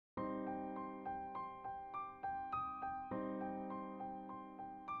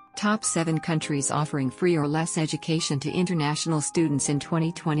Top 7 countries offering free or less education to international students in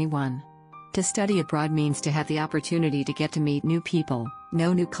 2021. To study abroad means to have the opportunity to get to meet new people,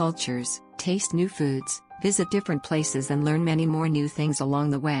 know new cultures, taste new foods, visit different places and learn many more new things along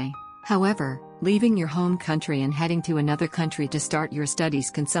the way. However, leaving your home country and heading to another country to start your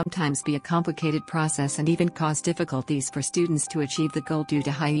studies can sometimes be a complicated process and even cause difficulties for students to achieve the goal due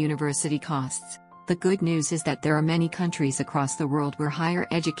to high university costs. The good news is that there are many countries across the world where higher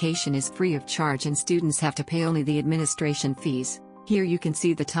education is free of charge and students have to pay only the administration fees. Here you can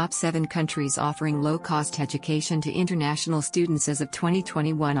see the top 7 countries offering low-cost education to international students as of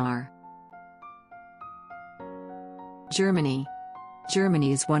 2021 are. Germany.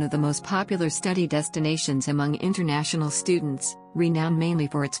 Germany is one of the most popular study destinations among international students, renowned mainly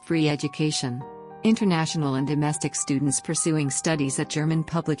for its free education. International and domestic students pursuing studies at German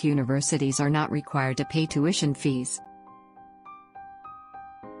public universities are not required to pay tuition fees.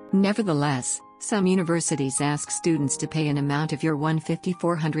 Nevertheless, some universities ask students to pay an amount of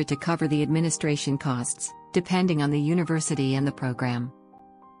 €150–400 to cover the administration costs, depending on the university and the program.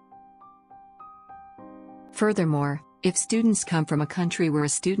 Furthermore, if students come from a country where a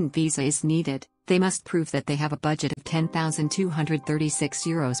student visa is needed, they must prove that they have a budget of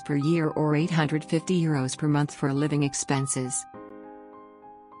 €10,236 per year or €850 per month for living expenses.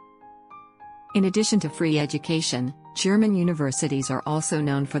 In addition to free education, German universities are also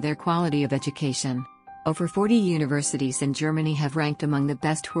known for their quality of education. Over 40 universities in Germany have ranked among the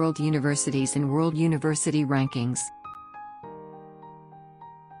best world universities in World University Rankings.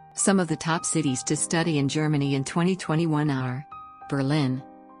 Some of the top cities to study in Germany in 2021 are Berlin,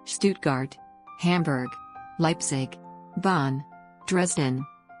 Stuttgart, Hamburg, Leipzig, Bonn, Dresden.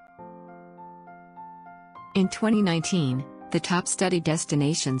 In 2019, the top study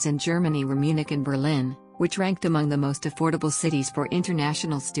destinations in Germany were Munich and Berlin, which ranked among the most affordable cities for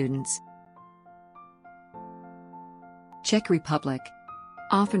international students. Czech Republic.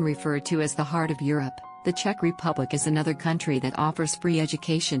 Often referred to as the heart of Europe, the Czech Republic is another country that offers free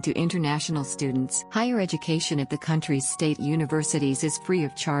education to international students. Higher education at the country's state universities is free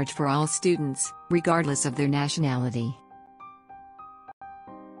of charge for all students, regardless of their nationality.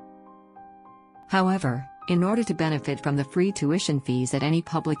 However, in order to benefit from the free tuition fees at any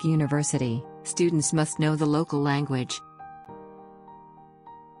public university, students must know the local language.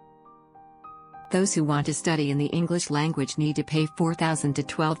 Those who want to study in the English language need to pay €4,000 to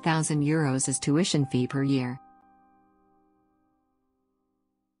 €12,000 as tuition fee per year.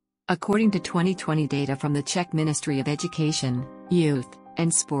 According to 2020 data from the Czech Ministry of Education, Youth,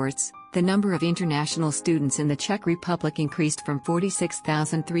 and Sports, the number of international students in the Czech Republic increased from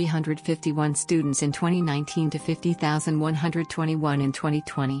 46,351 students in 2019 to 50,121 in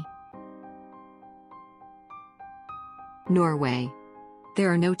 2020. Norway. There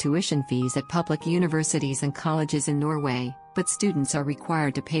are no tuition fees at public universities and colleges in Norway, but students are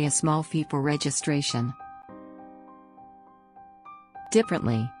required to pay a small fee for registration.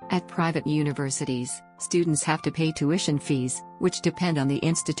 Differently, at private universities, students have to pay tuition fees, which depend on the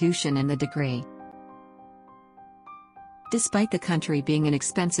institution and the degree. Despite the country being an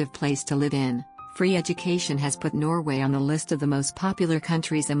expensive place to live in, free education has put Norway on the list of the most popular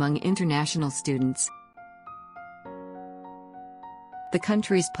countries among international students. The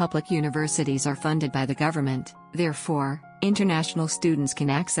country's public universities are funded by the government, therefore, international students can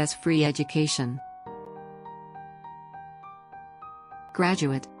access free education.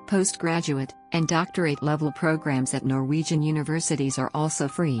 Graduate, postgraduate, and doctorate-level programs at Norwegian universities are also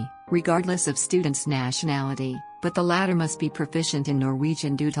free, regardless of students' nationality, but the latter must be proficient in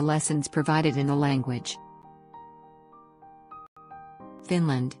Norwegian due to lessons provided in the language.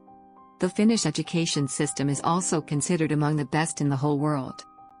 Finland. The Finnish education system is also considered among the best in the whole world.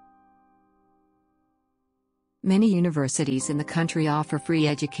 Many universities in the country offer free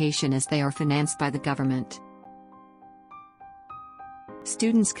education as they are financed by the government.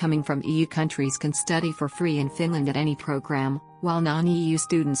 Students coming from EU countries can study for free in Finland at any program, while non-EU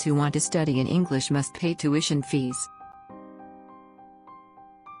students who want to study in English must pay tuition fees.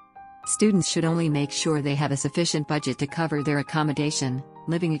 Students should only make sure they have a sufficient budget to cover their accommodation,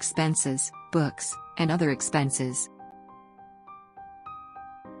 living expenses, books, and other expenses.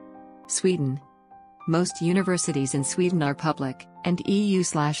 Sweden. Most universities in Sweden are public, and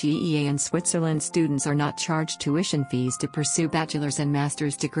EU/EEA and Switzerland students are not charged tuition fees to pursue bachelor's and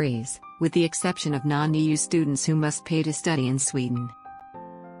master's degrees, with the exception of non-EU students who must pay to study in Sweden.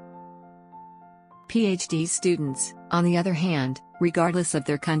 PhD students, on the other hand, regardless of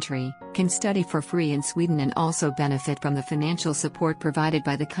their country, can study for free in Sweden and also benefit from the financial support provided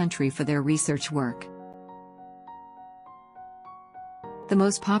by the country for their research work. The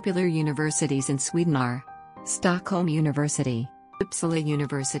most popular universities in Sweden are Stockholm University, Uppsala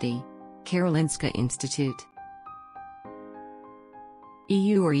University, Karolinska Institute.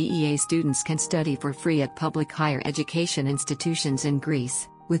 EU or EEA students can study for free at public higher education institutions in Greece,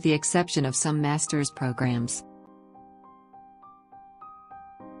 with the exception of some master's programs.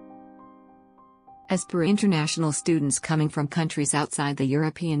 As per international students coming from countries outside the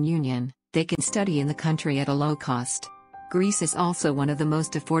European Union, they can study in the country at a low cost. Greece is also one of the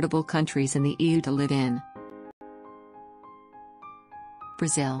most affordable countries in the EU to live in.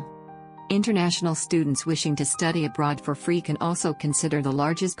 Brazil. International students wishing to study abroad for free can also consider the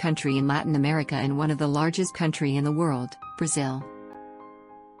largest country in Latin America and one of the largest country in the world, Brazil.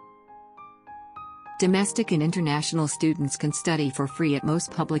 Domestic and international students can study for free at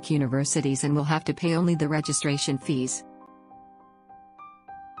most public universities and will have to pay only the registration fees.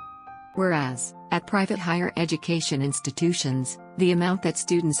 Whereas, at private higher education institutions, the amount that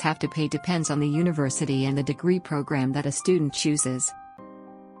students have to pay depends on the university and the degree program that a student chooses.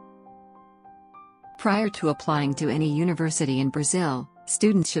 Prior to applying to any university in Brazil,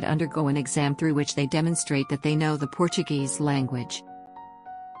 students should undergo an exam through which they demonstrate that they know the Portuguese language.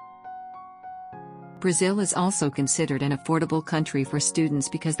 Brazil is also considered an affordable country for students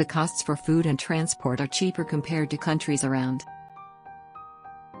because the costs for food and transport are cheaper compared to countries around.